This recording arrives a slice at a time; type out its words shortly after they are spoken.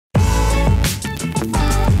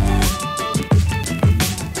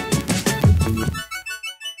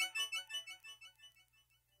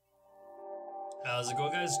How's it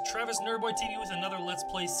going, guys? Travis Nerdboy TV with another Let's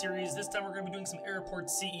Play series. This time we're going to be doing some Airport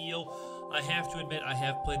CEO. I have to admit, I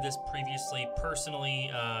have played this previously personally,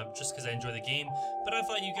 just because I enjoy the game, but I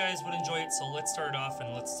thought you guys would enjoy it, so let's start it off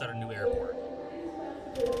and let's start a new airport. I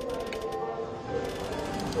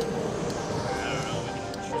don't know, we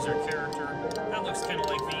can choose our character. That looks kind of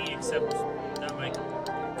like me, except not my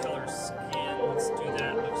color skin. Let's do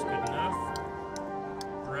that, looks good enough.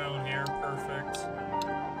 Brown hair, perfect.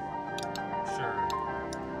 Sure.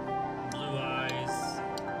 Blue eyes,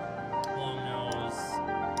 long nose,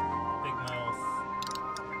 big mouth.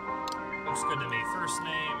 Looks good to me. First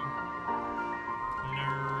name,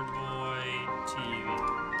 Nerdboy TV.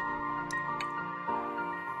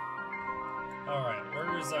 Alright,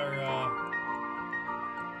 where is our,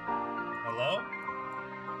 hello?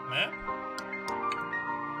 Map?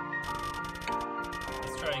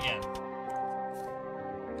 Let's try again.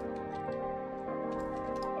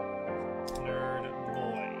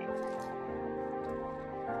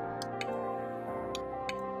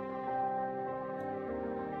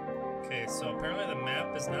 Okay, so apparently the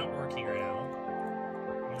map is not working right now.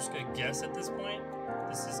 I'm just gonna guess at this point.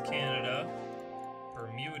 This is Canada,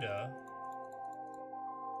 Bermuda.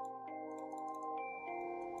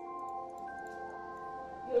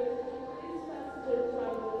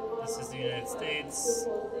 This is the United States.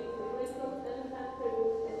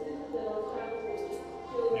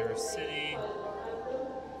 Nearest city.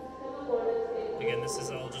 Again, this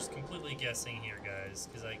is all just completely guessing here, guys,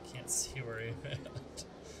 because I can't see where I'm at.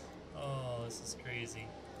 Oh, this is crazy.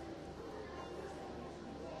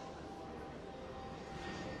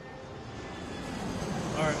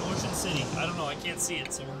 Alright, Ocean City. I don't know, I can't see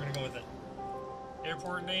it, so we're gonna go with it.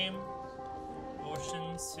 Airport name,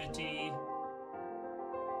 Ocean City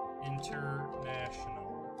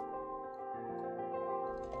International.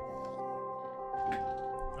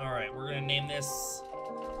 Alright, we're gonna name this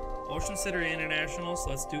Ocean City International, so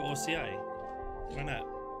let's do OCI. Why not?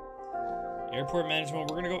 Airport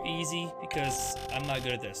management, we're gonna go easy because I'm not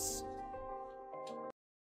good at this.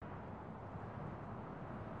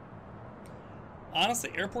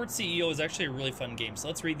 Honestly, Airport CEO is actually a really fun game, so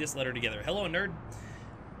let's read this letter together. Hello, nerd.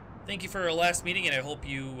 Thank you for our last meeting, and I hope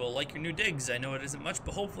you will like your new digs. I know it isn't much,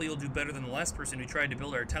 but hopefully you'll do better than the last person who tried to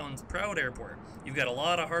build our town's proud airport. You've got a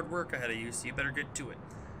lot of hard work ahead of you, so you better get to it.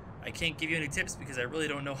 I can't give you any tips because I really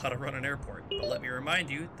don't know how to run an airport, but let me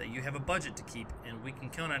remind you that you have a budget to keep, and we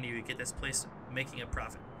can count on you to get this place making a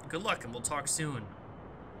profit. Good luck, and we'll talk soon.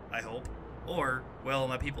 I hope. Or, well,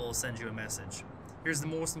 my people will send you a message. Here's the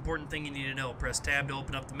most important thing you need to know. Press tab to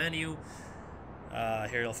open up the menu.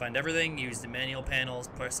 Here you'll find everything. Use the manual panels.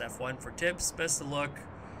 Press F1 for tips. Best of luck.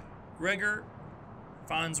 Gregor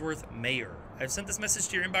Farnsworth, Mayor. I've sent this message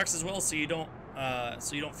to your inbox as well, so you don't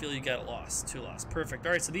feel you got lost. Too lost. Perfect.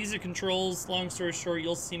 All right, so these are controls. Long story short,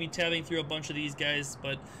 you'll see me tabbing through a bunch of these guys,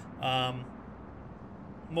 but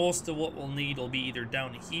most of what we'll need will be either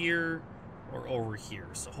down here or over here.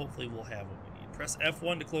 So hopefully we'll have what we need. Press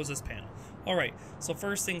F1 to close this panel. All right. So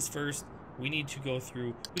first things first, we need to go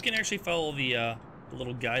through. We can actually follow the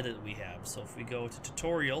little guide that we have. So if we go to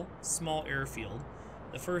tutorial, small airfield,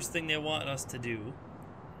 the first thing they want us to do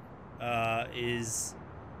is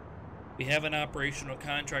we have an operational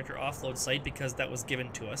contractor offload site because that was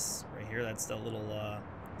given to us right here. That's the little,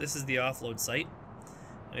 this is the offload site.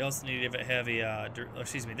 We also need to have a,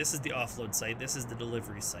 excuse me, this is the offload site. This is the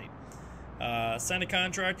delivery site. Sign a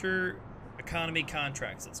contractor, economy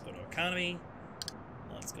contracts. Let's go to economy.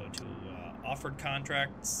 Let's go to offered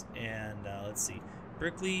contracts, and let's see,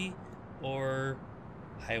 Berkeley or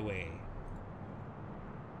highway,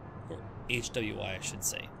 or HWI, I should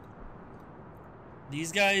say.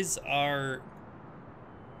 These guys are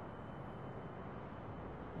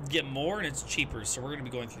get more and it's cheaper, so we're going to be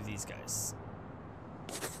going through these guys.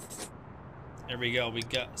 There we go. We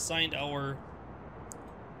got signed our.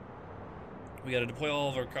 We got to deploy all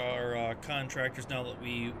of our contractors now that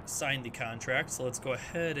we signed the contract. So let's go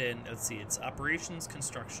ahead and let's see. It's operations,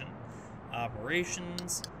 construction,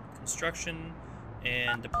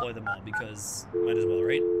 and deploy them all because might as well,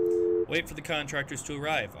 right? Wait for the contractors to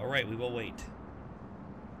arrive. All right, we will wait.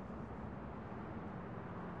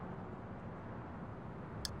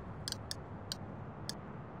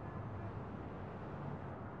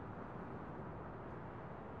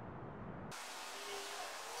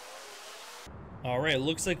 Alright,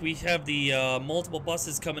 looks like we have the multiple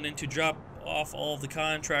buses coming in to drop off all of the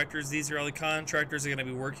contractors. These are all the contractors that are going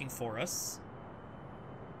to be working for us.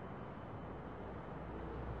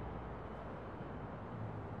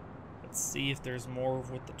 Let's see if there's more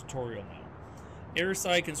with the tutorial now.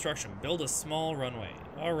 Airside construction. Build a small runway.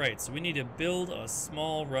 Alright, so we need to build a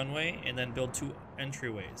small runway and then build 2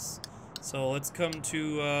 entryways. So let's come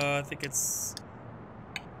to, I think it's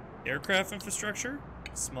aircraft infrastructure,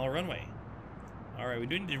 small runway. Alright, we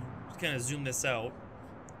do need to kind of zoom this out.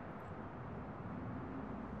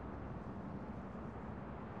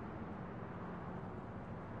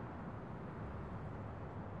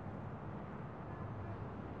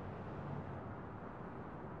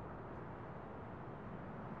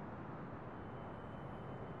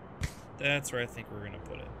 That's where I think we're going to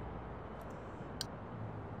put it.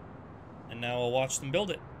 And now I'll watch them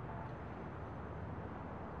build it.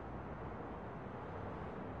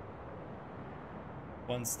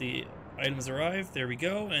 Once the items arrive, there we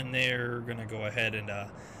go, and they're going to go ahead and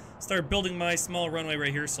start building my small runway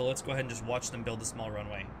right here, so let's go ahead and just watch them build the small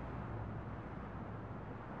runway.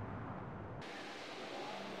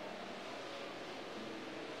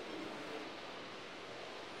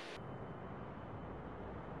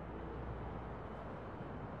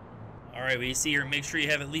 Alright, we see here, make sure you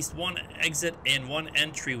have at least 1 exit and 1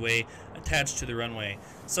 entryway attached to the runway.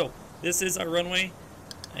 So, this is our runway,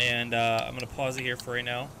 and I'm going to pause it here for right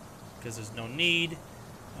now, because there's no need.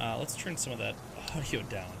 Let's turn some of that audio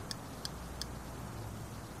down.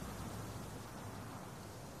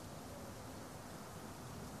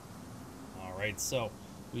 Alright, so,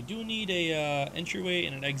 we do need a entryway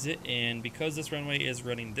and an exit, and because this runway is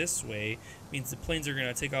running this way, it means the planes are going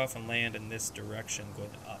to take off and land in this direction,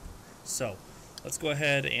 going up. So, let's go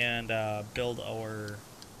ahead and build our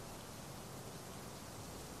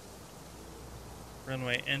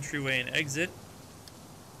runway entryway and exit.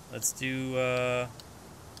 Let's do a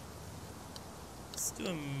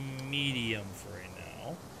medium for right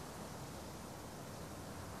now.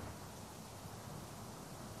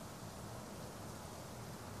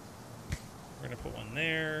 We're gonna put one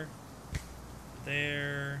there,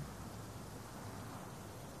 there,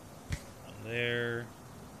 one there,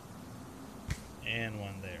 and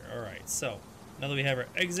one there. Alright, so now that we have our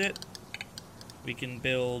exit, we can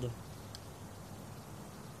build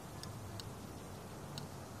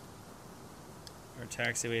our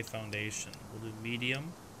taxiway foundation. We'll do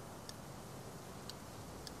medium.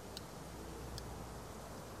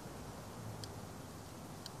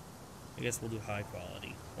 I guess we'll do high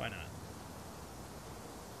quality. Why not?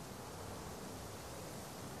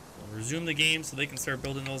 We'll resume the game so they can start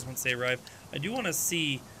building those once they arrive. I do want to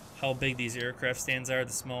see how big these aircraft stands are,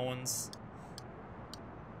 the small ones.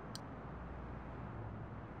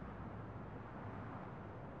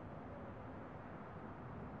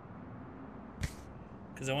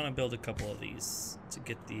 Because I want to build a couple of these to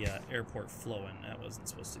get the airport flowing. That wasn't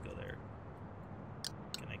supposed to go there.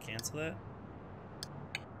 Can I cancel that?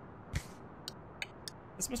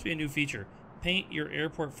 This must be a new feature. Paint your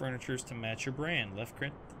airport furnitures to match your brand. Left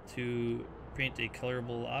click to paint a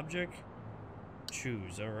colorable object.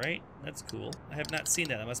 Choose. Alright, that's cool. I have not seen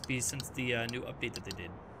that. That must be since the new update that they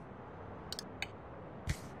did.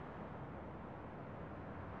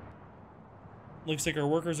 Looks like our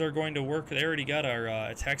workers are going to work. They already got our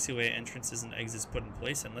taxiway entrances and exits put in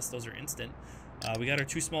place, unless those are instant. We got our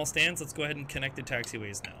 2 small stands. Let's go ahead and connect the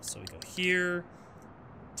taxiways now. So we go here,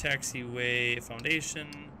 taxiway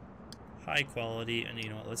foundation, high quality, and you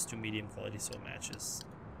know what, let's do medium quality so it matches.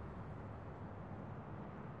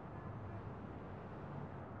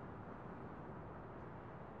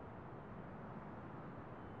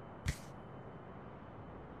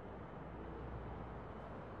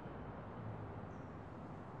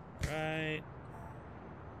 Right.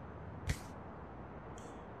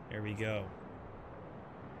 There we go.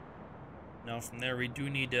 Now from there we do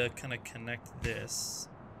need to kind of connect this.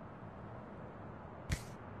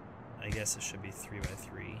 I guess it should be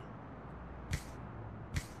 3x3.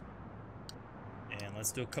 And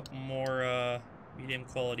let's do a couple more medium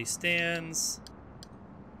quality stands.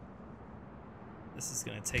 This is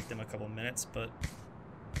going to take them a couple minutes, but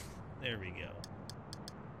there we go.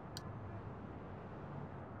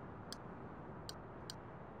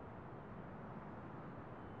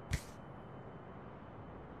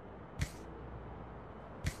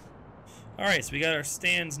 Alright, so we got our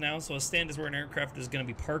stands now. So a stand is where an aircraft is going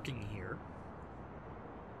to be parking here.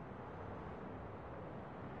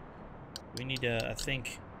 We need to, I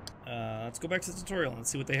think, let's go back to the tutorial and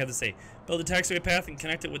see what they have to say. Build a taxiway path and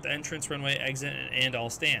connect it with the entrance, runway, exit, and all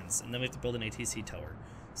stands. And then we have to build an ATC tower.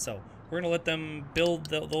 So we're going to let them build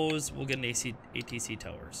those. We'll get an ATC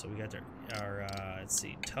tower. So we got our let's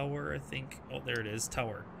see, tower, I think. Oh, there it is,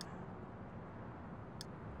 tower.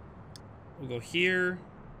 We'll go here.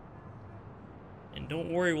 And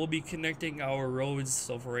don't worry, we'll be connecting our roads.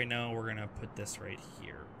 So for right now, we're going to put this right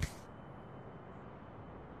here.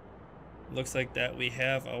 Looks like that we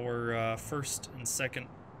have our first and second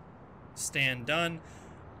stand done.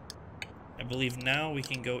 I believe now we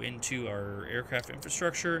can go into our aircraft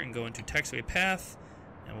infrastructure and go into taxiway path,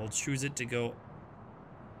 and we'll choose it to go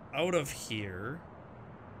out of here.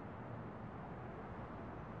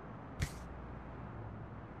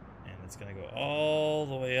 And it's going to go all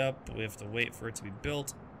the way up. We have to wait for it to be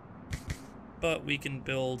built, but we can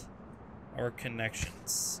build our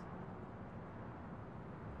connections.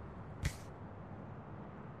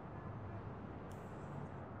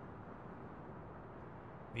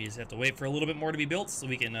 We just have to wait for a little bit more to be built so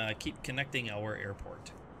we can keep connecting our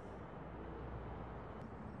airport.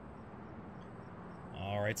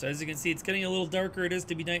 Alright, so as you can see, it's getting a little darker. It is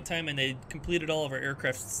to be nighttime, and they completed all of our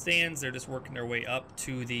aircraft stands. They're just working their way up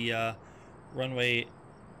to the runway,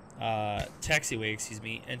 taxiway, excuse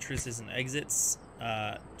me, entrances and exits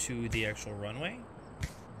to the actual runway.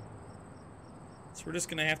 So we're just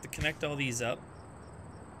going to have to connect all these up.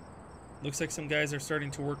 Looks like some guys are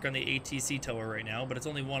starting to work on the ATC tower right now, but it's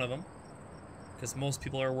only one of them, because most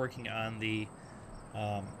people are working on the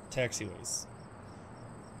taxiways.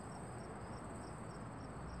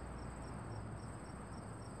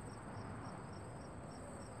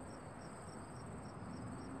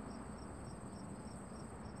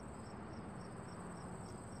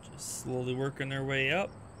 Just slowly working their way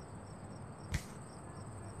up.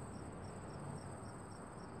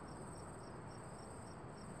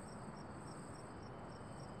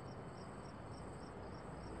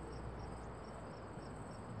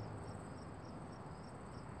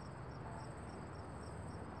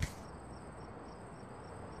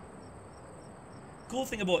 Cool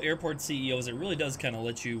thing about airport CEOs, it really does kind of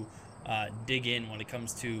let you dig in when it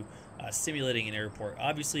comes to simulating an airport.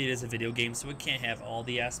 Obviously, it is a video game, so it can't have all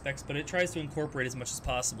the aspects, but it tries to incorporate as much as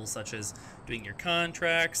possible, such as doing your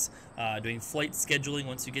contracts, doing flight scheduling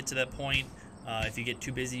once you get to that point. If you get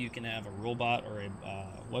too busy, you can have a robot or a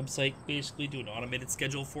website basically do an automated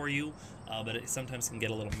schedule for you, but it sometimes can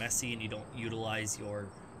get a little messy and you don't utilize your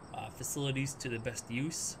facilities to the best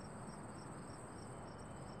use.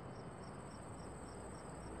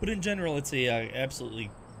 But in general, it's a absolutely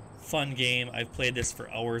fun game. I've played this for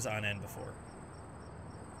hours on end before.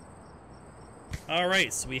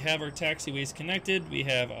 Alright, so we have our taxiways connected. We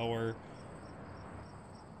have our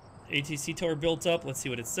ATC tower built up. Let's see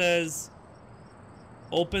what it says.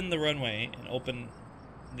 Open the runway and open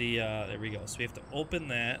the, there we go. So we have to open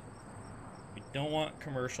that. We don't want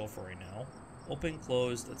commercial for right now. Open,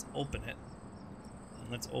 closed, let's open it. And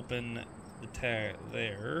let's open the tag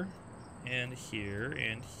there. And here,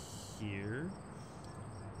 and here.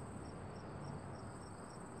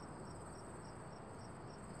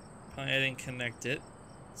 Probably I didn't connect it,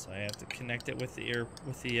 so I have to connect it with the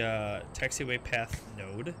taxiway path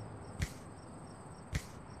node.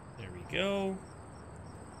 There we go.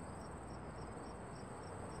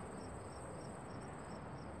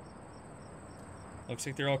 Looks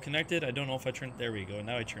like they're all connected. I don't know if I turned. There we go.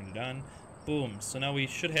 Now I turned it on. Boom. So now we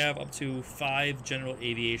should have up to 5 general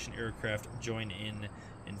aviation aircraft join in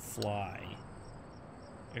and fly.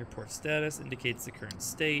 Airport status indicates the current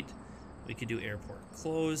state. We could do airport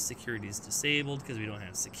closed. Security is disabled because we don't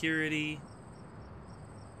have security.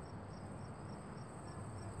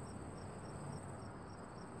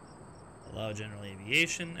 Allow general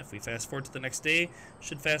aviation. If we fast forward to the next day,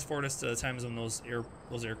 should fast forward us to the times when those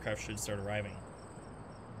aircraft should start arriving.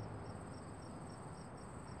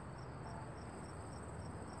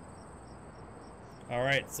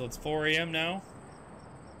 Alright, so it's 4 a.m. now.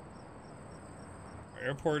 Our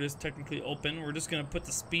airport is technically open. We're just going to put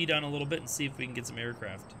the speed on a little bit and see if we can get some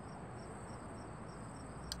aircraft.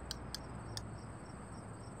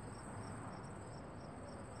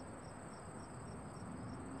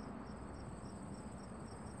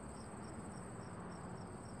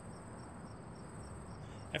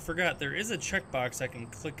 I forgot, there is a checkbox I can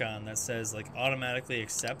click on that says, like, automatically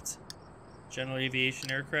accept general aviation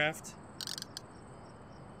aircraft.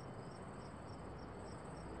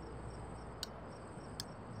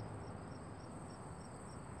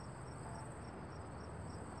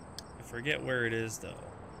 I forget where it is, though.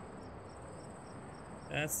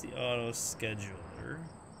 That's the auto scheduler.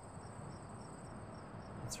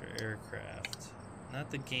 That's for aircraft,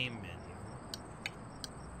 not the game menu.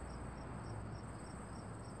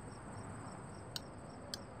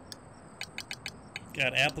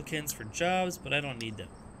 Got applicants for jobs, but I don't need them.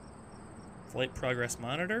 Flight progress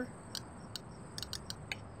monitor.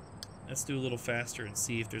 Let's do a little faster and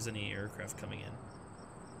see if there's any aircraft coming in.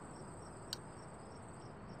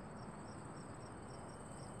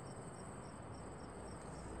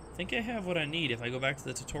 I think I have what I need. If I go back to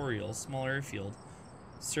the tutorial, small airfield,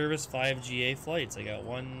 Service 5 GA flights. I got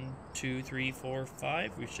 1, 2, 3, 4,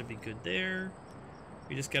 5. We should be good there.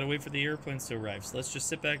 We just gotta wait for the airplanes to arrive. So let's just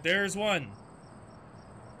sit back. There's one.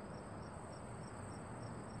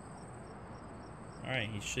 Alright,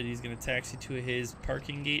 he's gonna taxi to his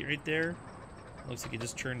parking gate right there. Looks like it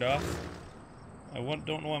just turned off. I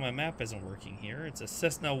don't know why my map isn't working here. It's a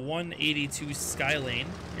Cessna 182 Skylane.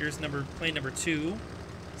 Here's plane number 2.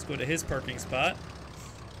 Let's go to his parking spot.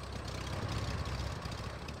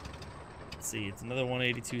 Let's see, it's another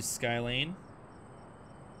 182 Skylane.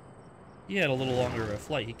 He had a little longer of a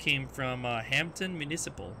flight. He came from Hampton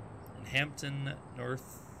Municipal in Hampton,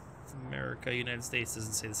 North America, United States.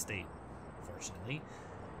 Doesn't say the state, unfortunately.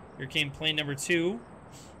 Here came plane number 2.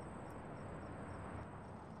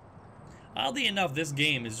 Oddly enough, this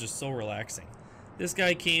game is just so relaxing. This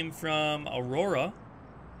guy came from Aurora,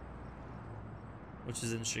 which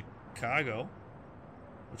is in Chicago,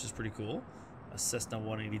 which is pretty cool. A Cessna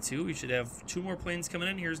 182. We should have 2 more planes coming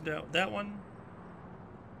in. Here's that one.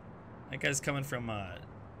 That guy's coming from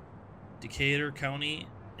Decatur County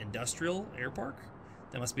Industrial Airpark.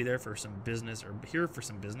 That must be there for some business, or here for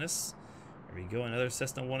some business. There we go, another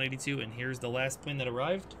Cessna 182, and here's the last plane that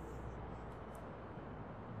arrived.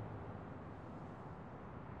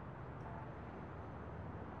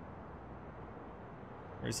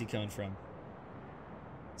 Where's he coming from?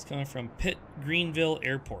 He's coming from Pitt Greenville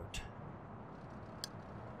Airport.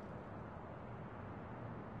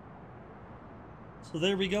 So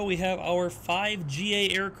there we go. We have our 5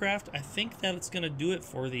 GA aircraft. I think that it's going to do it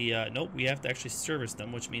for the... nope, we have to actually service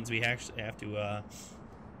them, which means we actually have to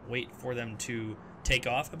wait for them to take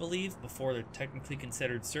off, I believe, before they're technically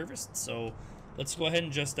considered serviced. So let's go ahead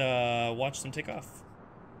and just watch them take off.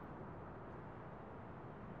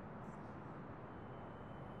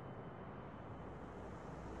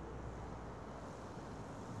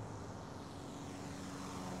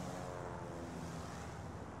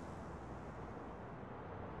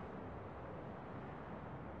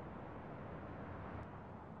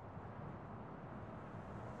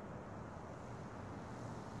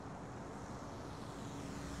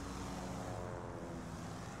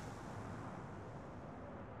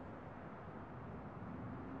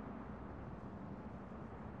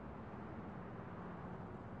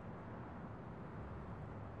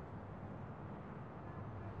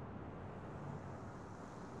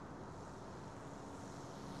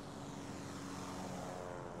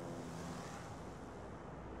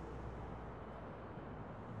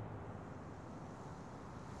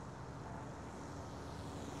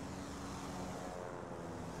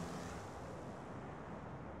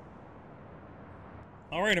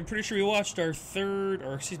 All right, I'm pretty sure we watched our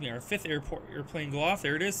fifth airplane go off.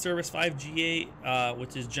 There it is, Service 5 GA,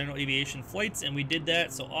 which is General Aviation Flights, and we did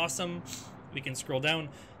that, so awesome. We can scroll down.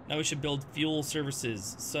 Now we should build fuel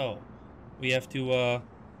services. So we have to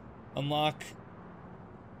unlock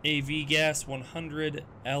AV Gas 100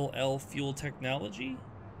 LL Fuel Technology.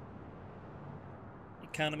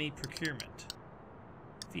 Economy Procurement.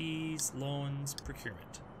 Fees, loans,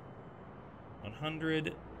 procurement.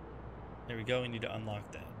 100. There we go, we need to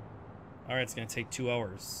unlock that. Alright, it's going to take 2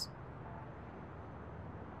 hours.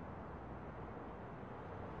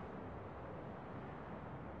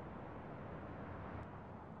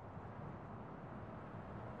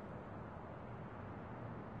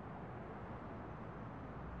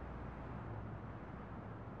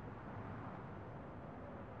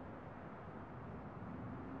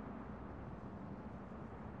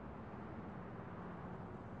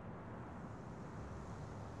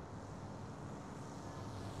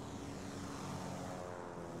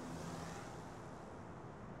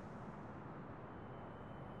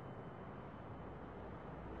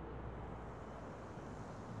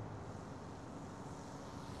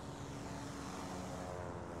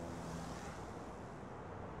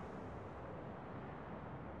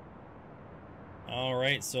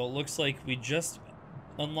 Alright, so it looks like we just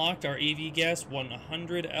unlocked our AV Gas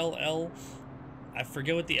 100 LL. I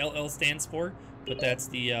forget what the LL stands for, but that's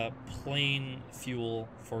the plane fuel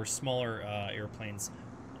for smaller airplanes,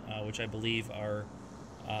 which I believe are,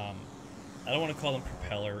 I don't want to call them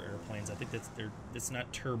propeller airplanes. I think it's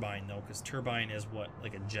not turbine though, because turbine is what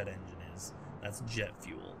like a jet engine is. That's jet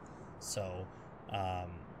fuel. So a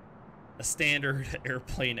standard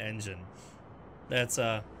airplane engine.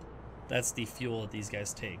 That's the fuel that these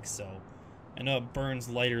guys take. So I know it burns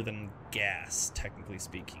lighter than gas, technically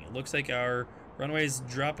speaking. It looks like our runway is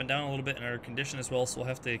dropping down a little bit in our condition as well, so we'll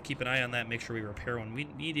have to keep an eye on that, make sure we repair when we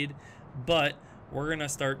needed. But we're going to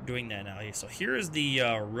start doing that now. So here is the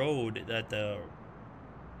road that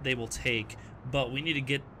they will take, but we need to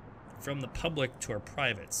get from the public to our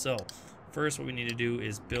private. So First, what we need to do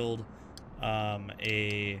is build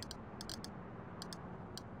a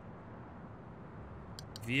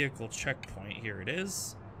vehicle checkpoint. Here it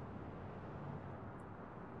is.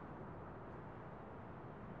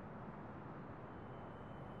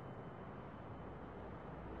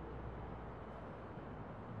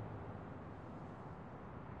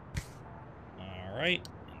 All right,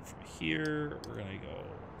 and from here, we're gonna go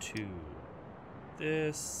to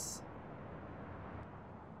this.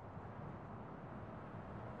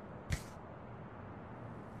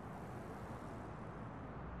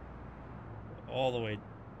 All the way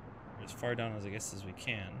as far down as I guess as we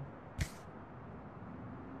can.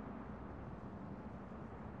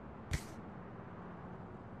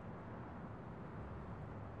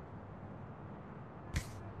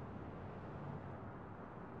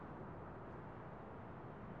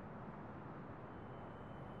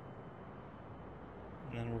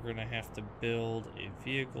 And then we're gonna have to build a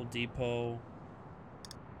vehicle depot.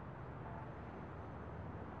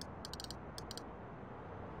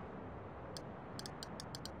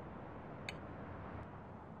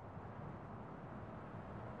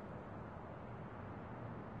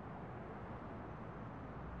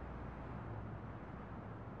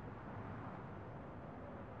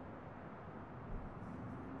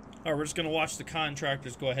 Alright, we're just going to watch the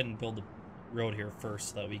contractors go ahead and build the road here first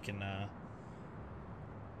so that we can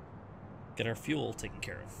get our fuel taken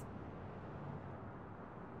care of.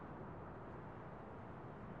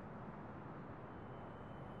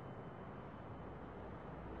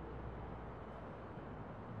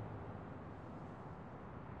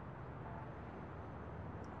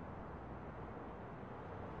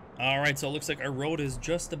 Alright, so it looks like our road is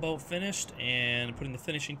just about finished and putting the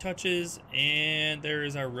finishing touches, and there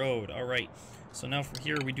is our road. Alright, so now from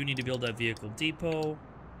here we do need to build that vehicle depot,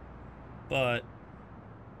 but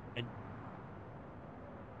I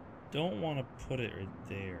don't want to put it right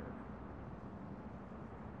there.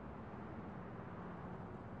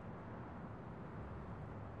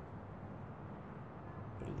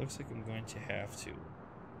 But it looks like I'm going to have to.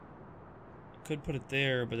 I could put it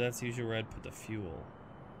there, but that's usually where I'd put the fuel.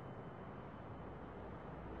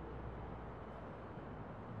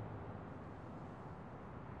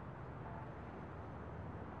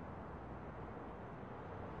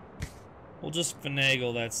 We'll just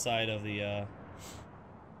finagle that side of the,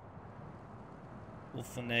 we'll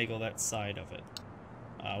finagle that side of it.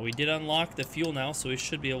 We did unlock the fuel now, so we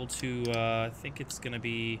should be able to, I think it's going to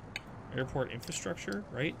be airport infrastructure,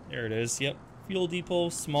 right? There it is, yep. Fuel depot,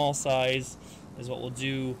 small size is what we'll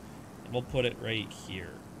do, and we'll put it right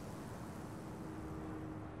here.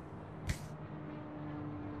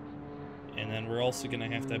 And then we're also going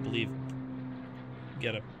to have to, I believe,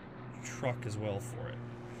 get a truck as well for it.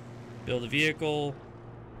 Build a vehicle,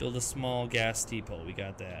 build a small gas depot. We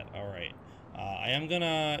got that. Alright. I am going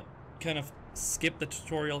to kind of skip the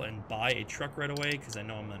tutorial and buy a truck right away because I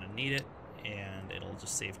know I'm going to need it and it'll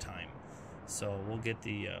just save time. So we'll get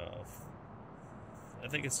the, I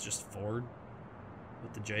think it's just Ford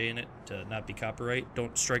with the J in it to not be copyright.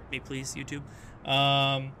 Don't strike me, please, YouTube.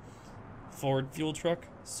 Ford fuel truck.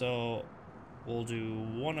 So we'll do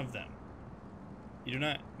one of them. You do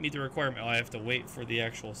not meet the requirement. Oh, I have to wait for the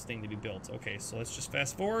actual thing to be built. Okay, so let's just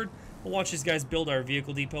fast forward. We'll watch these guys build our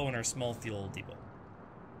vehicle depot and our small fuel depot.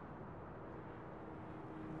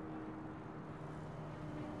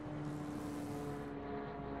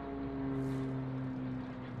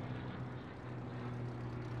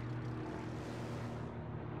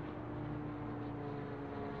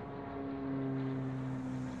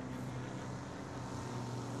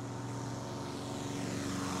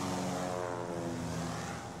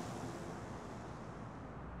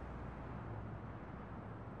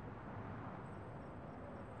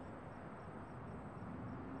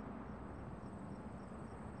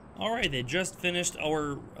 Alright, they just finished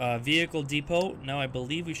our vehicle depot. Now I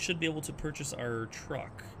believe we should be able to purchase our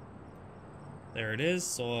truck. There it is.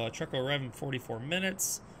 So truck will arrive in 44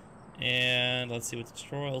 minutes. And let's see what the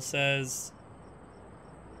tutorial says.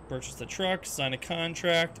 Purchase the truck, sign a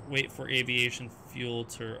contract, wait for aviation fuel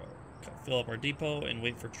to fill up our depot, and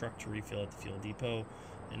wait for truck to refill at the fuel depot.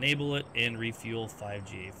 Enable it and refuel 5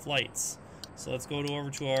 GA flights. So let's go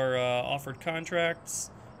over to our offered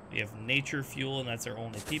contracts. We have nature fuel, and that's our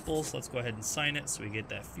only people, so let's go ahead and sign it so we get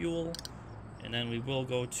that fuel. And then we will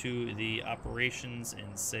go to the operations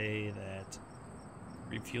and say that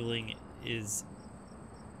refueling is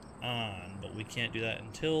on, but we can't do that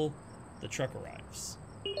until the truck arrives.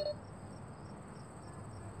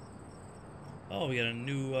 Oh, we got a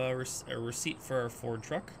new receipt for our Ford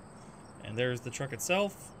truck. And there's the truck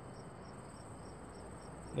itself.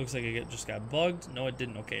 Looks like it just got bugged. No, it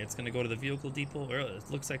didn't. Okay, it's going to go to the vehicle depot. Or it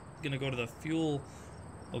looks like it's going to go to the fuel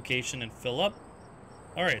location and fill up.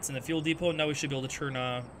 All right, it's in the fuel depot. Now we should be able to turn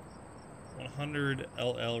 100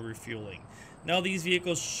 LL refueling. Now these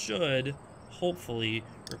vehicles should hopefully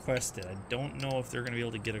request it. I don't know if they're going to be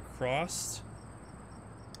able to get across.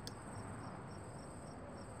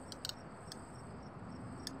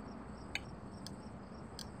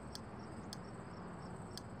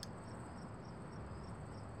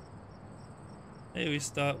 Hey, we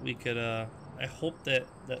thought we could, I hope that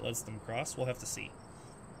lets them cross. We'll have to see.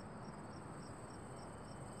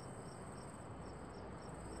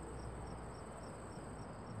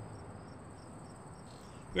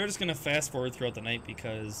 We're just going to fast forward throughout the night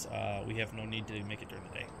because we have no need to make it during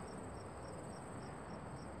the day.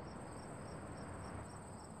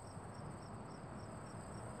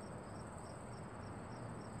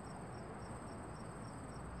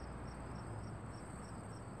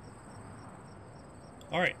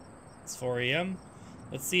 Alright, it's 4 a.m.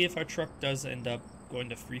 Let's see if our truck does end up going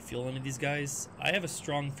to refuel any of these guys. I have a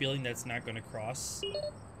strong feeling that's not going to cross.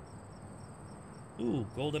 Ooh,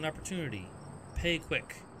 golden opportunity. Pay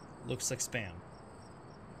quick. Looks like spam.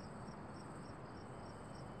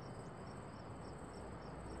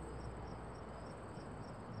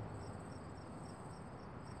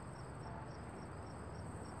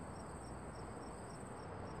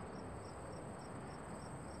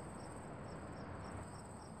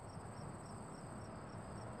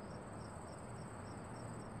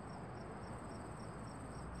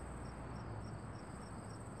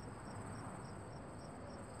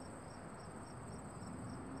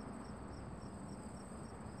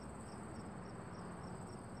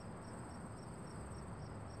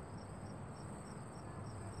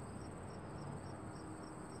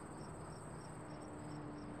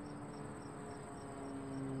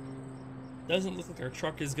 Doesn't look like our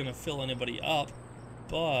truck is going to fill anybody up,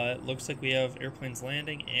 but looks like we have airplanes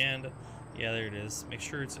landing, and yeah, there it is. Make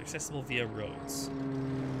sure it's accessible via roads.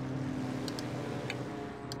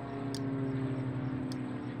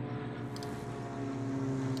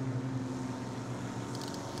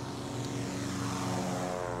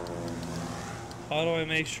 How do I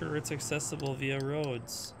make sure it's accessible via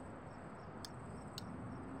roads?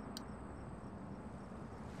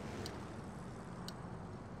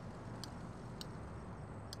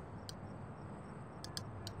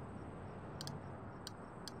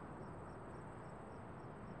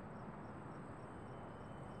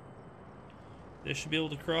 They should be able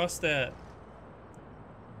to cross that.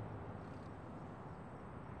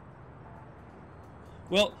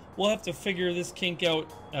 Well, we'll have to figure this kink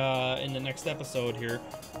out in the next episode here.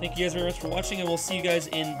 Thank you guys very much for watching, and we'll see you guys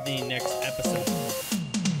in the next episode.